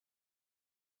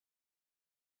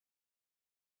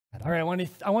All right,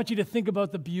 I want you to think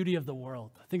about the beauty of the world.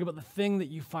 Think about the thing that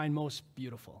you find most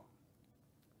beautiful.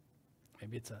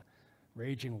 Maybe it's a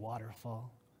raging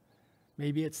waterfall.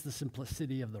 Maybe it's the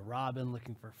simplicity of the robin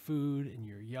looking for food in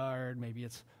your yard. Maybe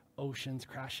it's oceans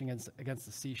crashing against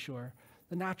the seashore.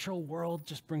 The natural world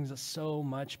just brings us so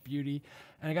much beauty.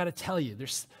 And I got to tell you,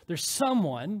 there's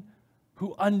someone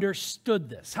who understood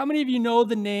this. How many of you know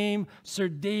the name Sir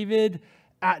David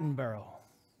Attenborough?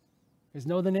 You guys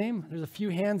know the name? There's a few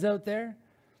hands out there.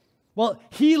 Well,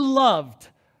 he loved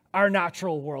our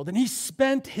natural world, and he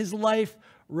spent his life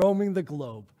roaming the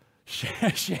globe,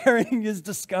 sharing his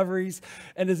discoveries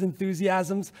and his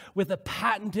enthusiasms with a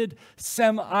patented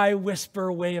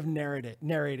semi-whisper way of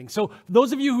narrating. So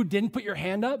those of you who didn't put your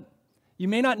hand up, you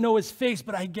may not know his face,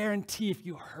 but I guarantee if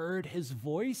you heard his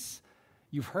voice,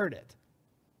 you've heard it.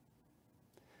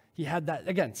 He had that,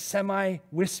 again,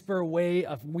 semi-whisper way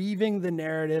of weaving the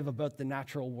narrative about the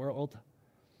natural world.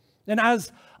 And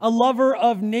as a lover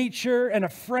of nature and a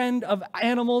friend of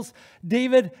animals,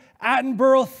 David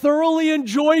Attenborough thoroughly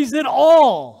enjoyed it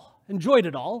all,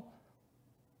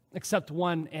 except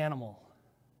one animal: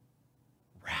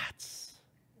 rats.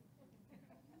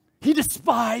 He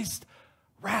despised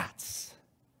rats.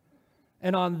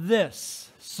 And on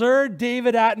this, Sir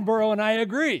David Attenborough and I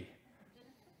agree.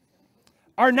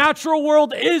 Our natural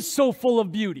world is so full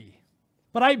of beauty,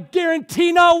 but I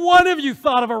guarantee not one of you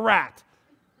thought of a rat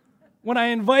when I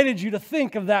invited you to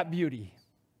think of that beauty.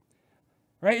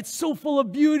 Right? It's so full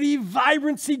of beauty,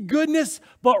 vibrancy, goodness,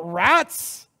 but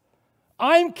rats?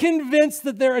 I'm convinced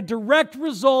that they're a direct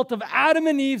result of Adam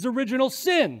and Eve's original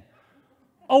sin.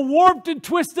 A warped and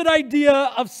twisted idea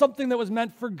of something that was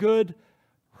meant for good.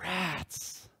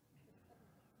 Rats.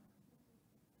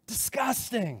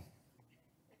 Disgusting.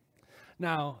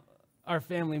 Now, our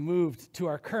family moved to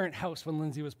our current house when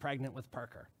Lindsay was pregnant with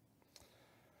Parker.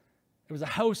 It was a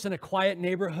house in a quiet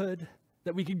neighborhood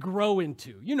that we could grow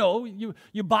into. You know,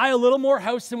 you buy a little more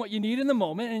house than what you need in the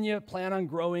moment, and you plan on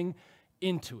growing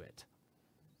into it.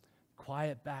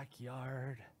 Quiet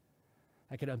backyard.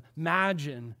 I could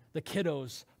imagine the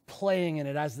kiddos playing in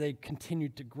it as they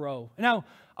continued to grow. Now,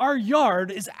 our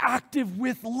yard is active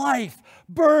with life.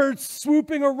 Birds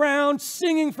swooping around,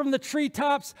 singing from the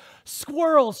treetops,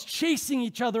 squirrels chasing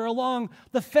each other along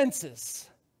the fences.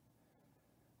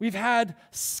 We've had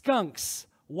skunks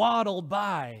waddle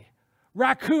by,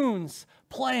 raccoons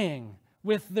playing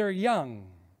with their young.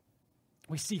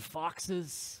 We see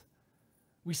foxes,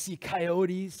 we see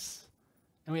coyotes,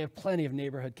 and we have plenty of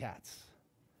neighborhood cats.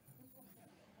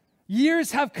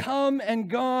 Years have come and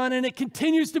gone, and it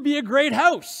continues to be a great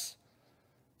house.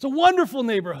 It's a wonderful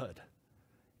neighborhood.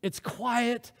 It's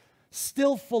quiet,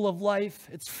 still full of life.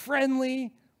 It's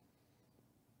friendly.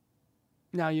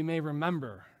 Now, you may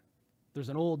remember there's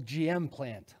an old GM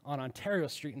plant on Ontario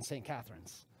Street in St.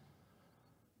 Catharines.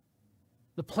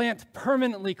 The plant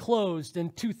permanently closed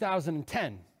in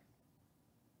 2010.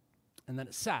 And then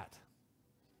it sat.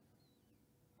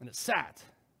 And it sat.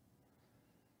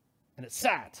 And it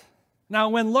sat. Now,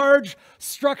 when large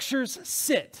structures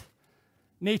sit,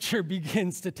 nature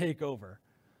begins to take over.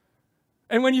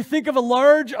 And when you think of a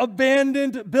large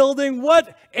abandoned building,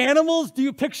 what animals do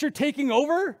you picture taking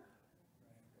over?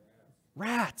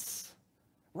 Rats.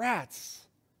 Rats.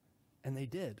 And they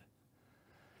did.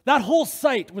 That whole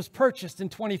site was purchased in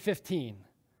 2015.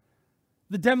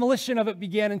 The demolition of it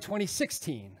began in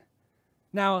 2016.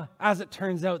 Now, as it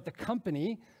turns out, the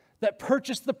company that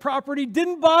purchased the property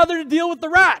didn't bother to deal with the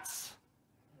rats.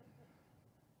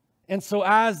 And so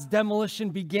as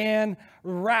demolition began,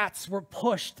 rats were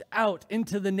pushed out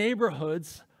into the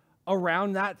neighborhoods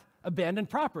around that abandoned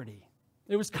property.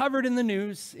 It was covered in the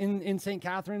news in St.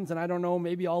 Catharines, and I don't know,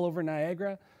 maybe all over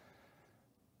Niagara.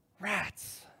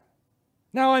 Rats.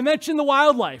 Now, I mentioned the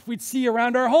wildlife we'd see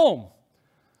around our home.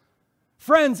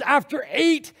 Friends, after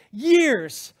 8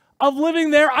 years of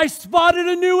living there, I spotted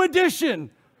a new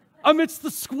addition amidst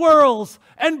the squirrels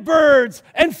and birds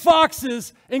and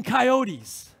foxes and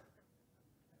coyotes.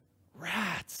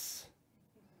 Rats.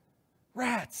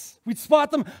 Rats. We'd spot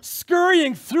them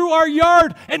scurrying through our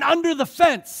yard and under the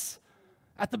fence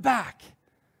at the back.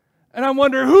 And I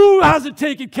wonder, who hasn't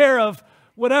taken care of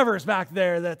whatever's back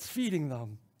there that's feeding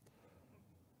them?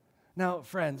 Now,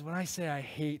 friends, when I say I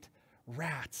hate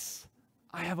rats,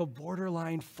 I have a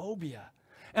borderline phobia.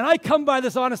 And I come by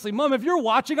this honestly. Mom, if you're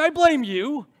watching, I blame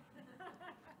you.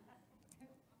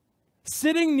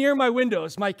 Sitting near my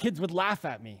windows, my kids would laugh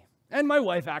at me. And my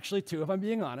wife, actually, too, if I'm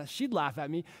being honest. She'd laugh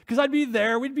at me because I'd be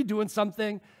there, we'd be doing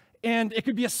something, and it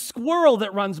could be a squirrel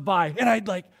that runs by. And I'd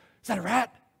like, is that a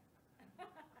rat?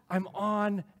 I'm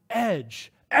on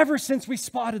edge ever since we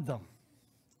spotted them.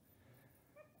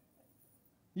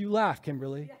 You laugh,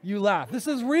 Kimberly. You laugh. This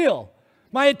is real.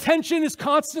 My attention is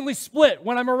constantly split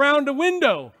when I'm around a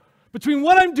window between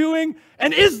what I'm doing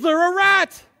and is there a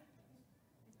rat?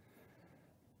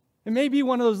 It may be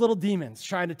one of those little demons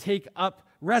trying to take up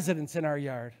residence in our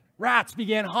yard. Rats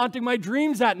began haunting my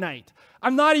dreams at night.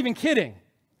 I'm not even kidding.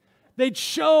 They'd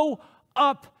show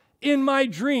up in my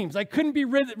dreams. I couldn't be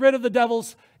rid of the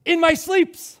devils in my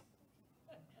sleeps.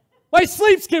 My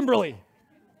sleeps, Kimberly.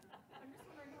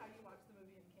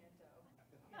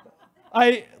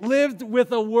 I lived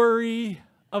with a worry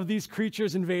of these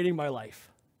creatures invading my life.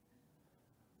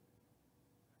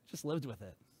 Just lived with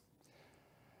it.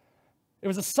 It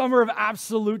was a summer of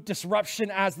absolute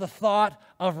disruption as the thought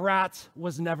of rats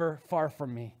was never far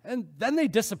from me. And then they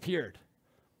disappeared.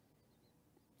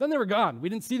 Then they were gone. We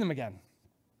didn't see them again.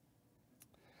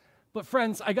 But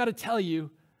friends, I got to tell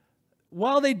you,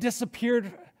 while they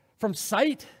disappeared from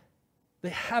sight, they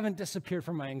haven't disappeared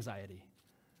from my anxiety.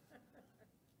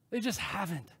 They just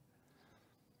haven't.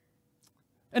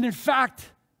 And in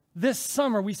fact, this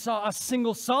summer we saw a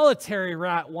single solitary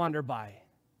rat wander by.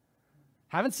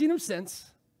 Haven't seen him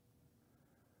since.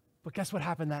 But guess what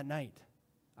happened that night?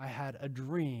 I had a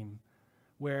dream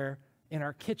where in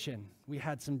our kitchen we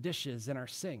had some dishes in our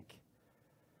sink.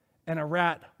 And a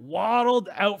rat waddled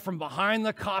out from behind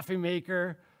the coffee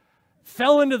maker,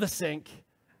 fell into the sink,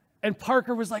 and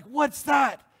Parker was like, "What's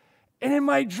that?" And in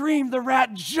my dream, the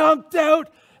rat jumped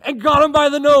out and got him by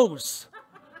the nose.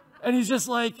 And he's just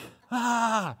like,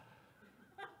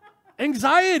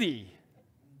 anxiety,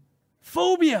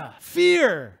 phobia,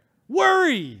 fear,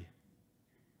 worry.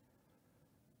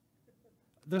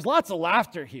 There's lots of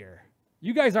laughter here.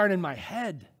 You guys aren't in my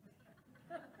head.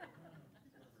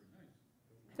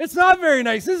 It's not very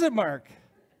nice, is it, Mark?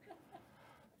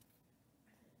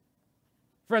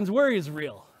 Friends, worry is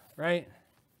real, right?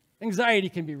 Anxiety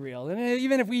can be real. And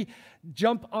even if we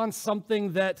jump on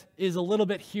something that is a little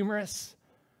bit humorous,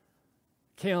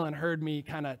 Kaylin heard me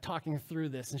kind of talking through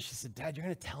this, and she said, "Dad, you're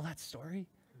going to tell that story?"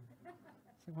 I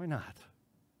said, "Why not?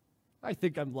 I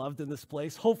think I'm loved in this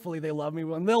place. Hopefully they love me,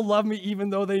 and they'll love me even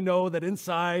though they know that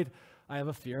inside I have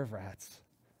a fear of rats."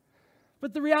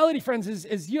 But the reality, friends,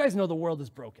 is you guys know the world is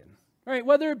broken, right?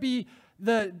 Whether it be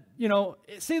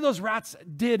say those rats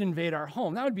did invade our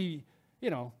home, that would be,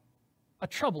 a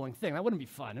troubling thing. That wouldn't be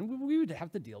fun, and we would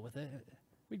have to deal with it.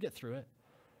 We'd get through it.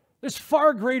 There's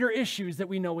far greater issues that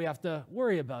we know we have to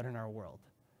worry about in our world,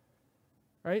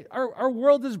 right? Our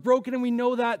world is broken, and we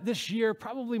know that this year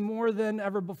probably more than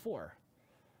ever before.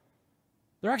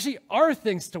 There actually are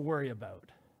things to worry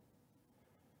about.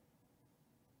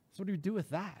 So what do we do with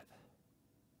that?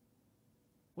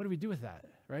 What do we do with that,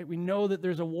 right? We know that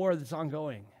there's a war that's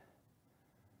ongoing.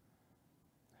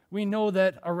 We know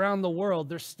that around the world,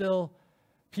 there's still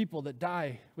people that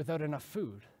die without enough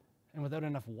food and without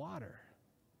enough water.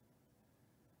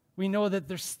 We know that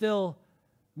there's still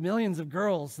millions of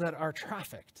girls that are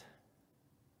trafficked.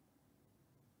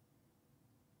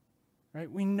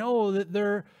 Right? We know that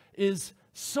there is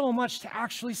so much to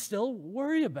actually still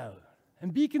worry about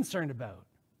and be concerned about.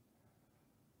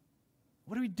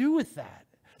 What do we do with that?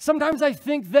 Sometimes I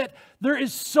think that there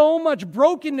is so much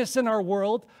brokenness in our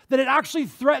world that it actually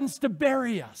threatens to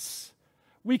bury us.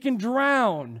 We can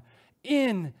drown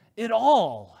in it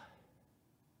all.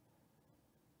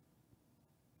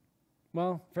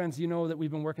 Well, friends, you know that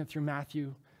we've been working through Matthew,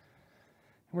 and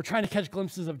we're trying to catch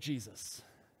glimpses of Jesus.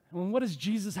 And what does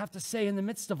Jesus have to say in the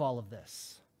midst of all of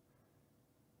this?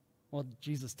 Well,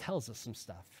 Jesus tells us some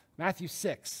stuff. Matthew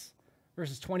 6,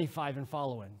 verses 25 and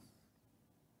following.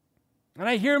 And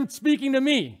I hear him speaking to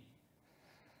me.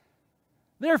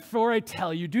 "Therefore, I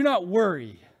tell you, do not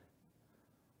worry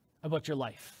about your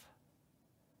life,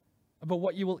 about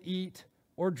what you will eat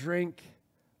or drink,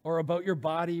 or about your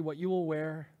body, what you will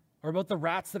wear, or about the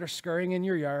rats that are scurrying in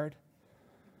your yard.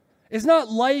 Is not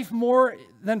life more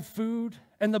than food,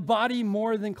 and the body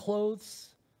more than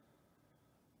clothes?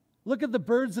 Look at the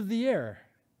birds of the air.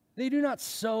 They do not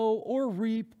sow or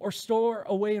reap or store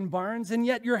away in barns, and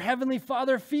yet your heavenly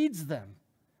Father feeds them.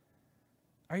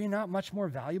 Are you not much more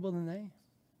valuable than they?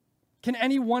 Can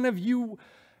any one of you,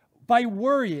 by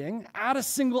worrying, add a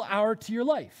single hour to your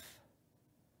life?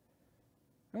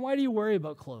 And why do you worry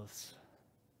about clothes?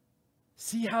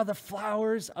 See how the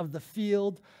flowers of the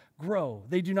field grow.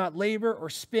 They do not labor or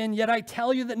spin, yet I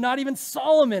tell you that not even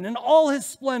Solomon in all his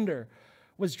splendor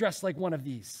was dressed like one of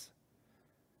these.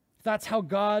 If that's how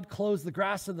God clothes the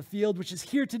grass of the field, which is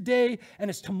here today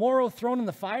and is tomorrow thrown in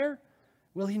the fire,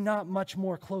 will he not much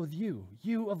more clothe you,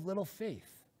 you of little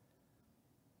faith?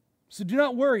 So do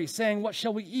not worry, saying, what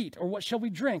shall we eat, or what shall we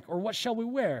drink, or what shall we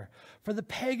wear? For the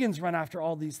pagans run after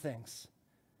all these things.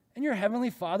 and your heavenly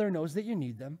Father knows that you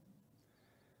need them.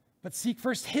 But seek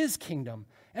first his kingdom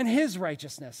and his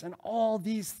righteousness, and all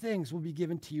these things will be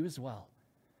given to you as well.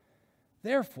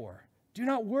 Therefore, do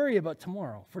not worry about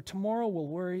tomorrow, for tomorrow will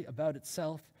worry about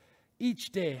itself.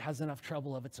 Each day has enough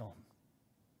trouble of its own.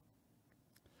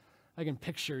 I can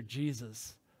picture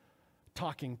Jesus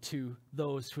talking to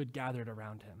those who had gathered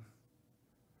around him.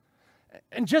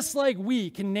 And just like we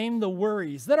can name the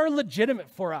worries that are legitimate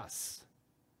for us,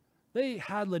 they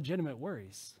had legitimate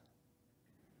worries.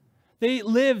 They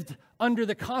lived under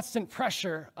the constant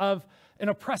pressure of an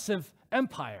oppressive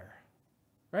empire,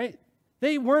 right?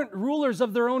 They weren't rulers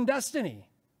of their own destiny.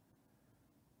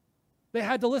 They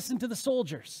had to listen to the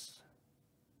soldiers,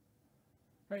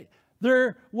 right?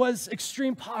 There was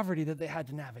extreme poverty that they had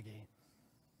to navigate.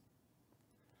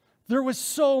 There was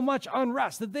so much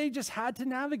unrest that they just had to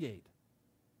navigate.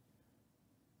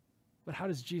 But how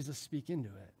does Jesus speak into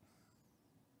it?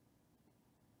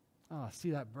 Oh,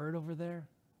 see that bird over there?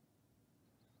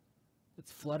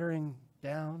 It's fluttering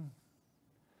down.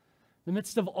 In the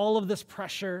midst of all of this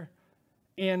pressure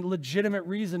and legitimate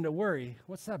reason to worry,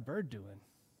 what's that bird doing?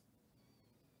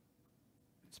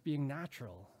 It's being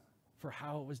natural for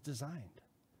how it was designed.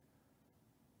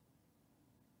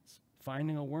 It's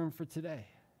finding a worm for today.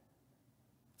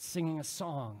 It's singing a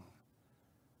song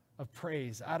of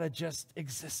praise out of just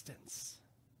existence.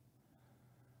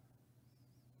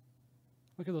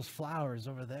 Look at those flowers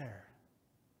over there.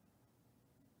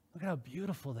 Look at how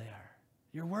beautiful they are.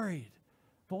 You're worried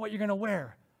about what you're going to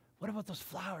wear. What about those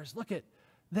flowers? Look at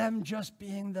them just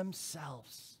being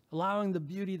themselves, allowing the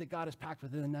beauty that God has packed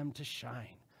within them to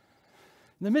shine.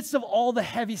 In the midst of all the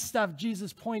heavy stuff,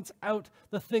 Jesus points out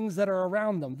the things that are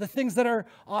around them, the things that are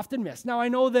often missed. Now, I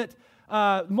know that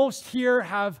most here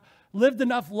have lived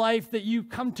enough life that you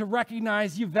come to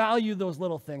recognize you value those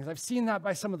little things. I've seen that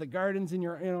by some of the gardens in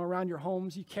your, around your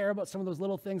homes. You care about some of those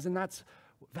little things, and that's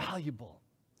valuable,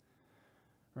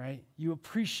 right? You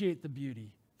appreciate the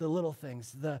beauty, the little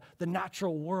things, the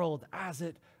natural world as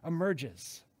it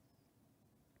emerges.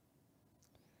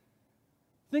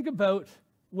 Think about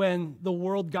when the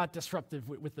world got disrupted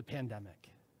with the pandemic.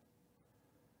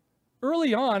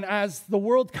 Early on, as the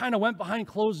world kind of went behind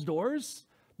closed doors,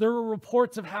 there were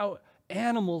reports of how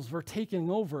animals were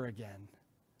taking over again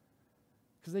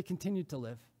because they continued to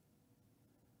live.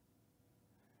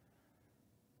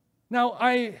 Now,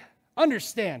 I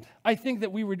understand. I think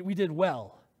that we did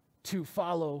well to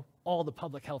follow all the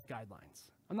public health guidelines.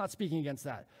 I'm not speaking against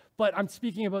that, but I'm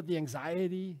speaking about the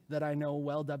anxiety that I know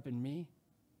welled up in me.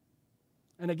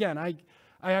 And again, I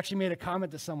actually made a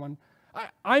comment to someone.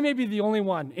 I may be the only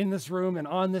one in this room and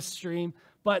on this stream,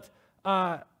 but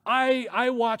I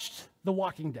watched The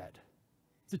Walking Dead.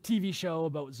 It's a TV show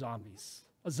about zombies,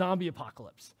 a zombie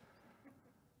apocalypse.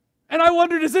 And I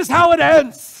wondered, is this how it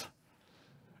ends?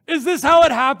 Is this how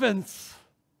it happens?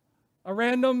 A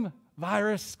random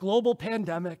virus, global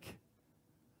pandemic.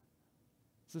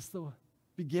 Is this the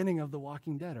beginning of The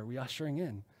Walking Dead? Are we ushering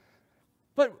in?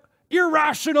 But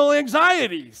irrational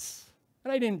anxieties.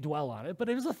 And I didn't dwell on it, but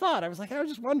it was a thought. I was like, I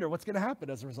just wonder what's going to happen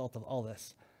as a result of all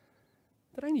this.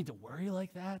 Did I need to worry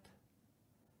like that?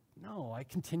 No, I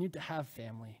continued to have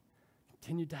family,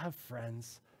 continued to have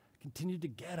friends, continued to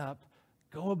get up,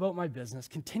 go about my business,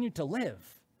 continued to live.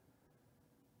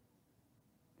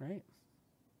 Right?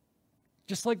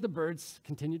 Just like the birds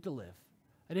continued to live.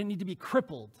 I didn't need to be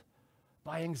crippled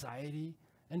by anxiety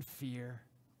and fear.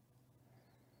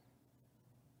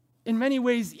 In many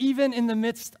ways, even in the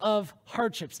midst of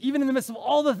hardships, even in the midst of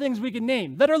all the things we can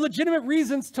name that are legitimate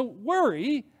reasons to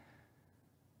worry,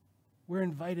 we're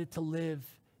invited to live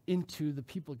into the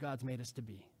people God's made us to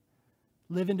be.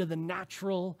 Live into the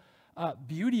natural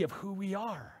beauty of who we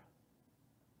are.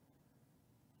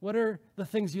 What are the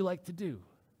things you like to do?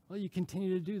 Well, you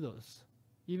continue to do those.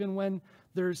 Even when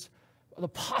there's the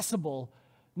possible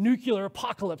nuclear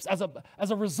apocalypse as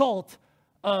a result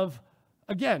of,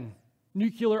 again,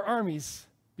 nuclear armies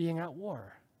being at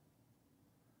war.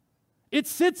 It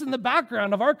sits in the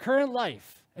background of our current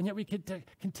life, and yet we can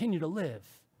continue to live,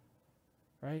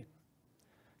 right?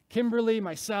 Kimberly,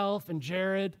 myself, and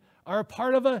Jared are a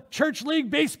part of a church league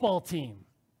baseball team.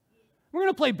 We're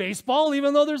going to play baseball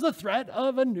even though there's the threat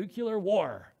of a nuclear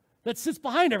war that sits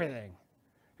behind everything.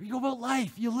 You go about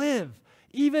life, you live,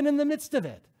 even in the midst of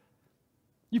it.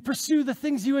 You pursue the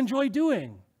things you enjoy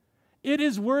doing. It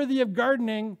is worthy of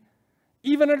gardening,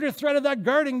 even under threat of that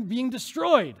garden being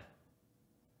destroyed.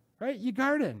 Right? You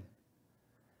garden.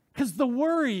 Because the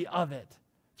worry of it,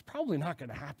 it's probably not going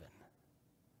to happen.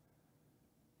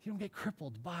 You don't get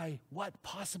crippled by what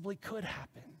possibly could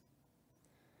happen.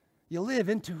 You live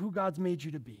into who God's made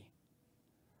you to be.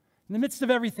 In the midst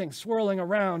of everything swirling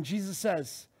around, Jesus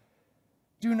says,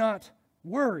 do not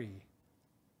worry,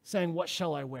 saying, what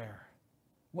shall I wear?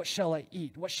 What shall I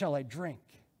eat? What shall I drink?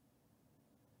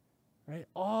 Right?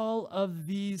 All of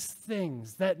these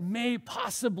things that may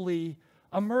possibly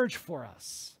emerge for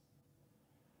us.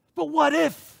 But what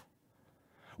if?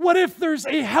 What if there's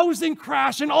a housing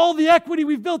crash and all the equity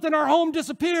we've built in our home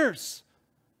disappears?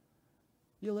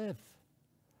 You live.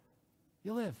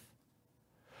 You live.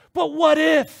 But what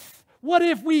if? What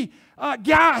if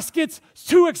gas gets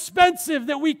too expensive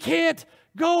that we can't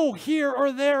go here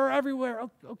or there or everywhere?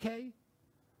 Okay.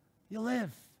 You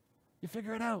live. You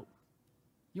figure it out.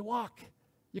 You walk.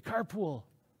 You carpool.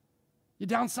 You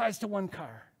downsize to one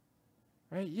car.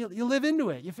 Right? You live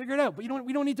into it. You figure it out. But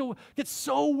we don't need to get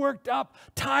so worked up,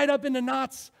 tied up into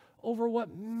knots over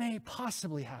what may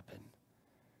possibly happen.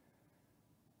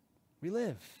 We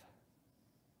live.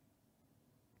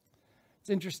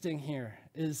 What's interesting here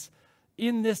is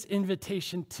in this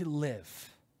invitation to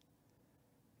live,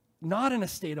 not in a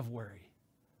state of worry,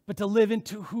 but to live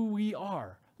into who we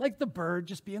are. Like the bird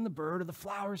just being the bird or the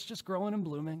flowers just growing and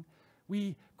blooming.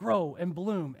 We grow and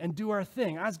bloom and do our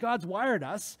thing as God's wired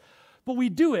us, but we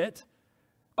do it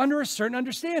under a certain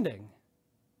understanding.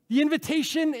 The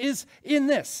invitation is in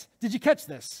this. Did you catch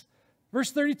this? Verse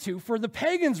 32, for the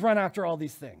pagans run after all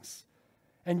these things,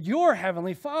 and your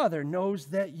heavenly Father knows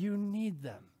that you need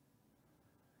them.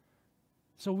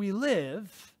 So we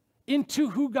live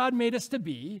into who God made us to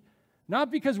be,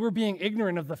 not because we're being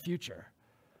ignorant of the future,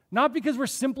 not because we're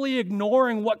simply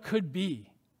ignoring what could be.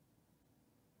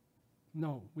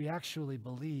 No, we actually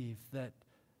believe that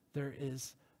there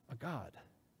is a God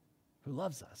who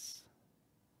loves us.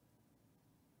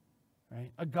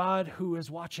 Right? A God who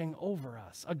is watching over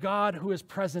us, a God who is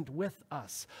present with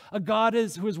us, a God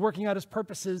who is working out his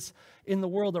purposes in the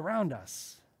world around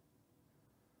us.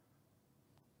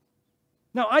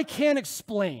 Now, I can't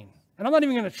explain, and I'm not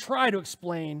even going to try to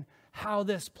explain how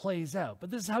this plays out, but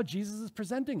this is how Jesus is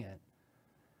presenting it.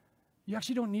 You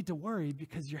actually don't need to worry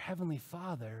because your heavenly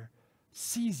Father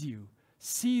sees you,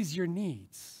 sees your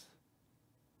needs,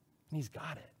 and he's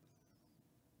got it.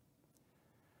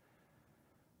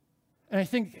 And I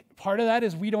think part of that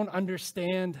is we don't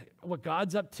understand what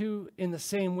God's up to in the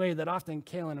same way that often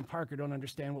Kaylin and Parker don't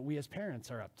understand what we as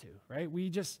parents are up to, right?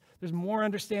 There's more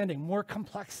understanding, more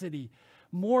complexity,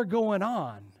 more going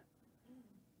on.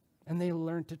 And they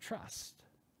learn to trust.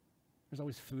 There's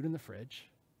always food in the fridge.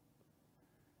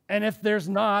 And if there's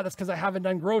not, that's because I haven't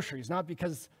done groceries, not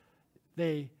because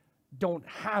they don't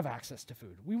have access to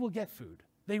food. We will get food.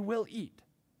 They will eat.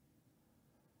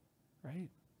 Right?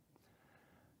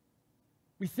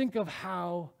 We think of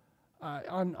how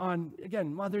on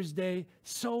again, Mother's Day,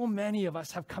 so many of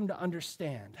us have come to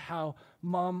understand how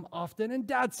mom often, and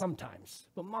dad sometimes,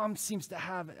 but mom seems to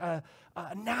have a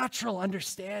natural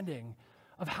understanding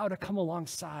of how to come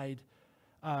alongside,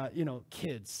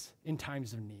 kids in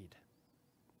times of need.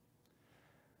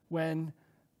 When,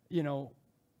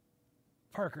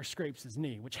 Parker scrapes his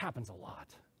knee, which happens a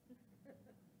lot,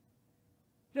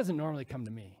 he doesn't normally come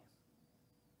to me.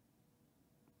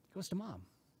 He goes to mom.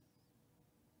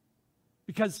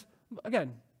 Because,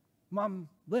 again, Mom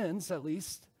Lynn's, at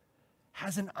least,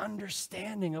 has an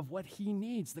understanding of what he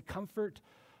needs, the comfort.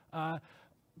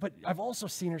 But I've also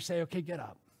seen her say, okay, get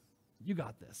up. You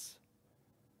got this.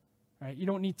 Right? You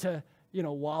don't need to,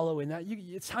 wallow in that.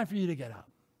 It's time for you to get up.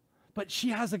 But she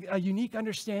has a unique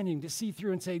understanding to see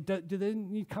through and say, do they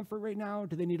need comfort right now?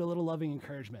 Do they need a little loving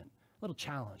encouragement, a little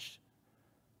challenge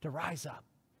to rise up,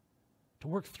 to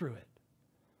work through it?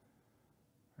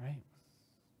 Right?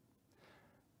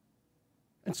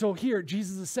 And so here,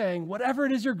 Jesus is saying, whatever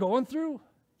it is you're going through,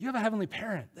 you have a heavenly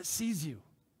parent that sees you,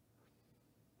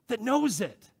 that knows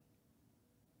it,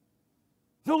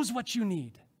 knows what you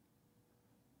need.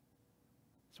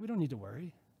 So we don't need to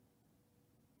worry.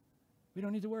 We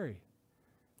don't need to worry.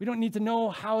 We don't need to know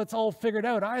how it's all figured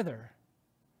out either.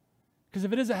 Because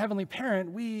if it is a heavenly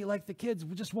parent, we, like the kids,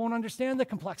 we just won't understand the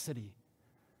complexity.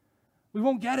 We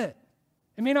won't get it.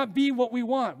 It may not be what we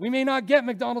want. We may not get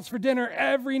McDonald's for dinner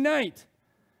every night.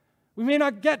 We may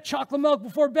not get chocolate milk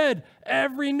before bed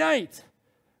every night.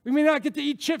 We may not get to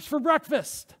eat chips for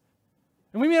breakfast.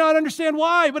 And we may not understand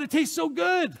why, but it tastes so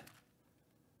good.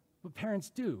 But parents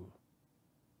do,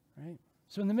 right?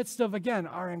 So in the midst of, again,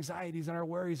 our anxieties and our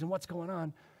worries and what's going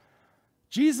on,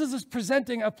 Jesus is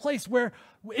presenting a place where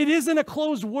it isn't a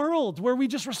closed world, where we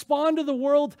just respond to the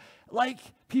world like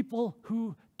people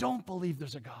who don't believe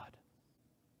there's a God.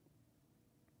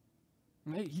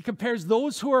 Right? He compares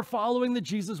those who are following the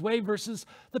Jesus way versus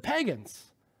the pagans.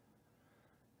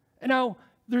 And now,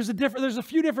 there's a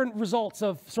few different results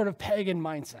of sort of pagan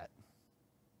mindset.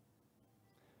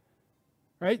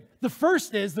 right? The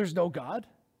first is there's no God.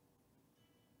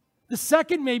 The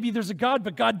second, maybe there's a God,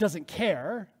 but God doesn't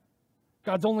care.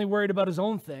 God's only worried about his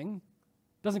own thing.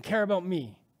 Doesn't care about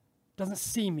me. Doesn't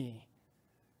see me.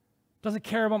 Doesn't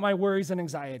care about my worries and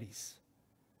anxieties.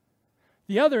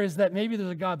 The other is that maybe there's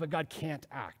a God, but God can't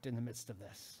act in the midst of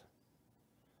this.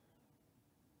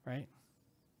 Right?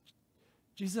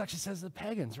 Jesus actually says the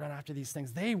pagans run after these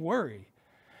things. They worry.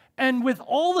 And with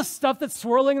all the stuff that's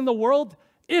swirling in the world,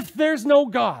 if there's no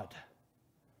God,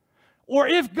 or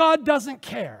if God doesn't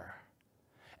care,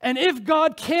 and if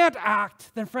God can't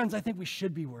act, then friends, I think we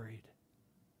should be worried.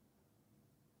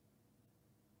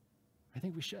 I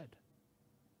think we should.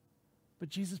 But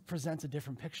Jesus presents a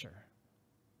different picture.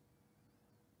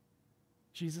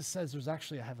 Jesus says there's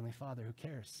actually a Heavenly Father who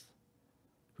cares,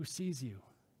 who sees you,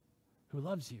 who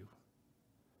loves you.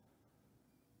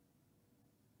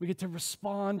 We get to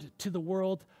respond to the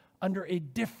world under a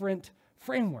different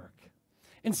framework.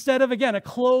 Instead of, again, a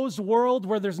closed world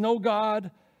where there's no God,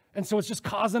 and so it's just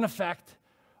cause and effect,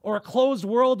 or a closed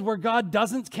world where God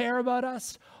doesn't care about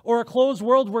us, or a closed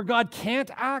world where God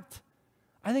can't act,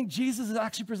 I think Jesus is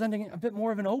actually presenting a bit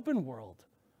more of an open world,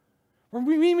 where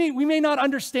we may not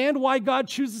understand why God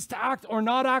chooses to act or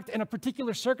not act in a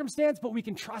particular circumstance, but we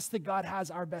can trust that God has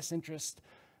our best interest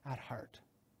at heart.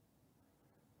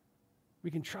 We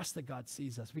can trust that God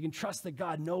sees us. We can trust that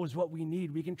God knows what we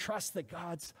need. We can trust that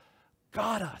God's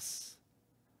got us.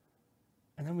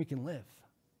 And then we can live.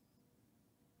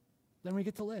 Then we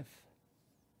get to live.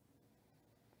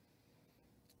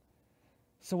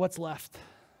 So what's left?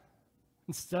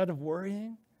 Instead of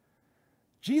worrying,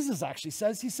 Jesus actually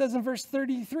says, he says in verse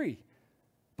 33,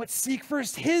 but seek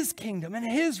first his kingdom and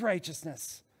his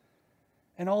righteousness,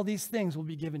 and all these things will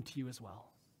be given to you as well.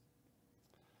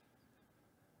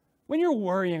 When you're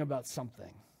worrying about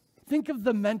something, think of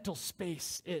the mental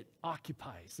space it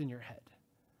occupies in your head.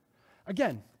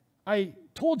 Again, I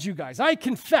told you guys, I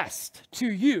confessed to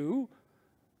you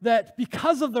that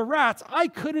because of the rats, I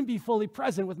couldn't be fully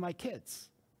present with my kids.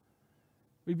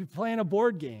 We'd be playing a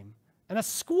board game, and a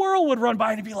squirrel would run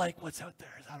by and be like, what's out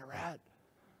there? Is that a rat?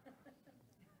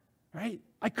 Right?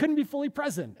 I couldn't be fully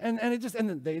present. And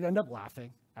then they'd end up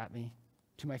laughing at me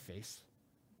to my face.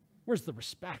 Where's the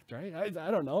respect, right?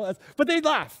 I don't know. But they'd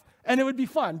laugh, and it would be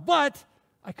fun. But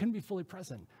I couldn't be fully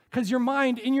present. Because your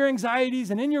mind, in your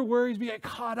anxieties and in your worries, we get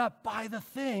caught up by the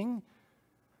thing,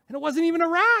 and it wasn't even a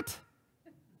rat.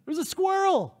 It was a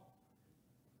squirrel.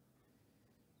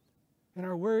 In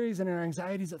our worries and in our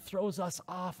anxieties, it throws us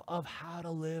off of how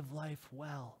to live life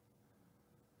well.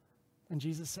 And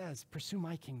Jesus says, pursue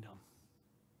my kingdom,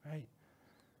 right?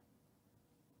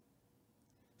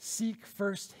 Seek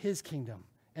first his kingdom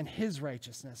and his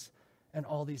righteousness, and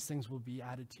all these things will be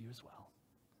added to you as well.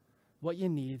 What you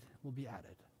need will be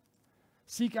added.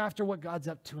 Seek after what God's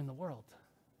up to in the world.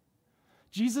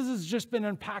 Jesus has just been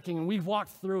unpacking, and we've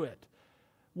walked through it.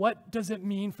 What does it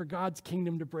mean for God's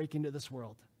kingdom to break into this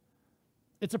world?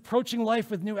 It's approaching life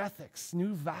with new ethics,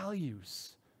 new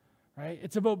values, right?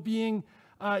 It's about being,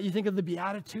 you think of the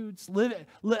Beatitudes,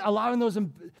 allowing those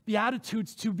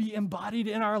Beatitudes to be embodied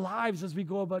in our lives as we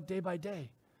go about day by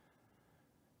day.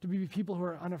 To be people who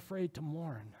are unafraid to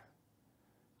mourn,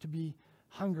 to be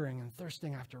hungering and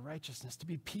thirsting after righteousness, to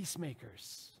be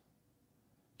peacemakers,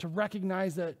 to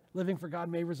recognize that living for God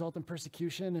may result in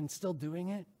persecution and still doing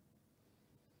it.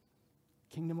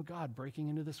 Kingdom of God breaking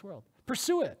into this world.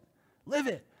 Pursue it. Live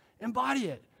it. Embody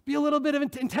it. Be a little bit of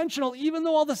intentional, even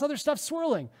though all this other stuff's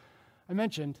swirling. I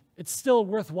mentioned it's still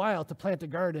worthwhile to plant a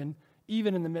garden,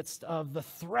 even in the midst of the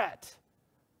threat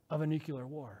of a nuclear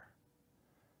war.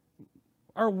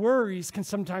 Our worries can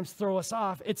sometimes throw us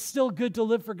off. It's still good to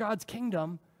live for God's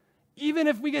kingdom, even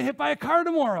if we get hit by a car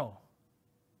tomorrow.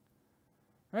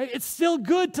 Right? It's still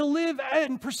good to live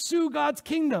and pursue God's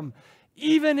kingdom,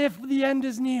 even if the end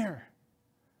is near.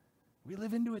 We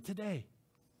live into it today.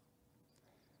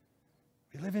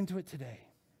 We live into it today.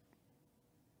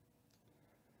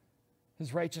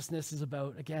 His righteousness is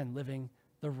about, again, living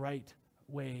the right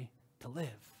way to live.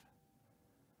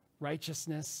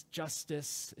 Righteousness,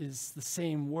 justice is the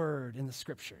same word in the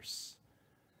scriptures.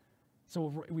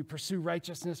 So we pursue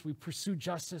righteousness, we pursue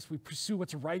justice, we pursue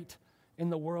what's right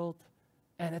in the world,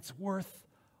 and it's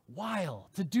worthwhile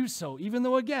to do so, even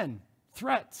though, again,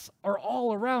 threats are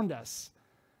all around us.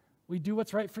 We do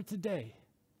what's right for today,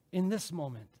 in this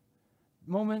moment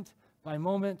by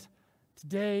moment,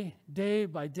 today, day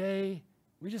by day.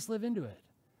 We just live into it.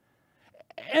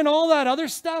 And all that other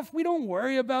stuff, we don't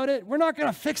worry about it. We're not going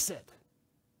to fix it.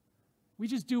 We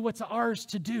just do what's ours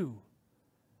to do.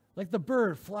 Like the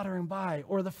bird fluttering by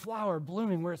or the flower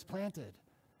blooming where it's planted.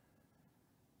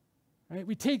 Right?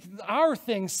 We take our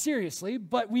things seriously,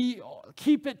 but we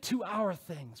keep it to our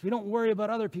things. We don't worry about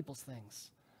other people's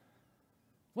things.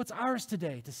 What's ours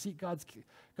today? To seek God's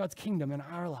kingdom in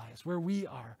our lives, where we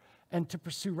are, and to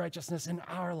pursue righteousness in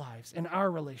our lives, in our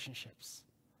relationships.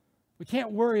 We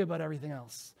can't worry about everything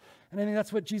else. And I think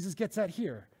that's what Jesus gets at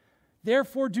here.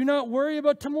 Therefore, do not worry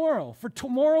about tomorrow, for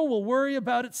tomorrow will worry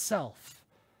about itself.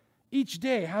 Each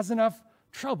day has enough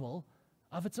trouble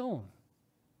of its own.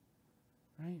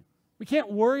 Right? We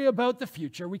can't worry about the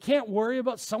future. We can't worry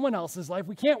about someone else's life.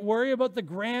 We can't worry about the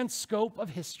grand scope of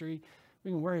history.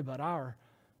 We can worry about our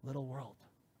little world,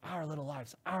 our little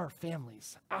lives, our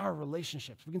families, our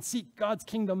relationships. We can seek God's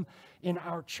kingdom in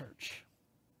our church,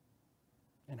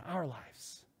 in our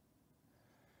lives.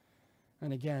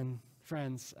 And again,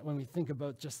 friends, when we think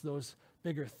about just those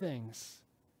bigger things,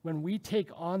 when we take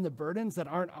on the burdens that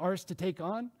aren't ours to take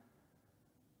on,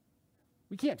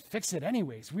 we can't fix it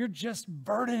anyways. We're just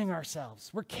burdening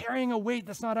ourselves. We're carrying a weight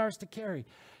that's not ours to carry.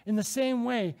 In the same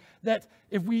way that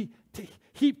if we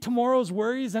heap tomorrow's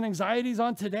worries and anxieties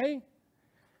on today,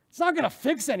 it's not going to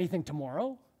fix anything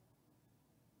tomorrow.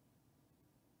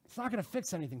 It's not going to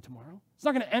fix anything tomorrow. It's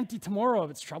not going to empty tomorrow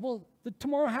of its trouble.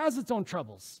 Tomorrow has its own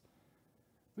troubles.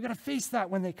 We got to face that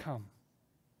when they come.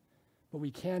 But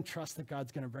we can trust that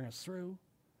God's going to bring us through.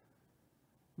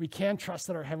 We can trust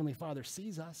that our Heavenly Father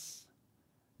sees us,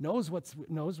 knows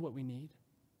what we need,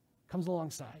 comes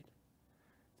alongside.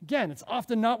 Again, it's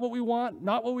often not what we want,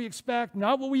 not what we expect,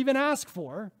 not what we even ask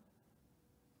for,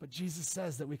 but Jesus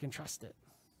says that we can trust it.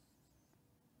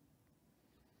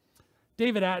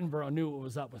 David Attenborough knew what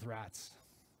was up with rats.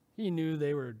 He knew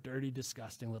they were dirty,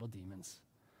 disgusting little demons.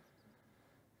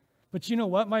 But you know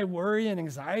what? My worry and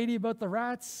anxiety about the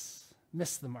rats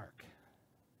missed the mark.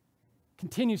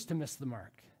 Continues to miss the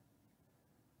mark.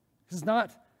 It's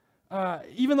not,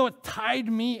 even though it tied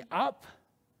me up,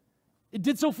 it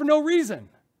did so for no reason.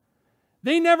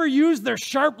 They never used their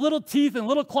sharp little teeth and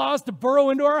little claws to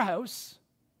burrow into our house.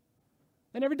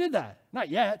 They never did that. Not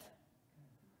yet.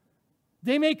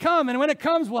 They may come, and when it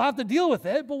comes, we'll have to deal with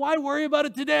it, but why worry about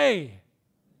it today?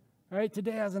 All right,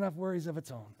 today has enough worries of its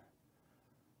own.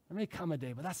 There may come a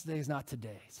day, but that day is not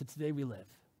today. So today we live.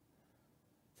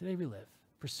 Today we live,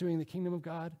 pursuing the kingdom of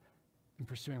God and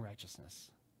pursuing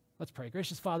righteousness. Let's pray.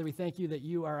 Gracious Father, we thank you that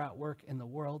you are at work in the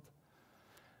world.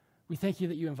 We thank you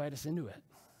that you invite us into it.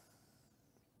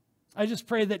 I just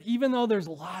pray that even though there's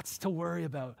lots to worry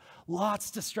about, lots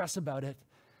to stress about it,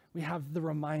 we have the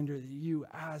reminder that you,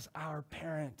 as our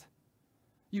parent,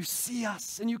 you see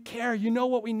us and you care. You know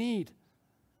what we need.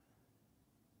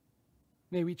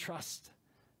 May we trust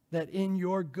that in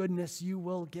your goodness, you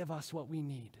will give us what we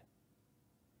need.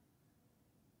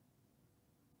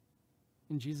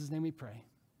 In Jesus' name we pray.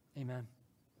 Amen.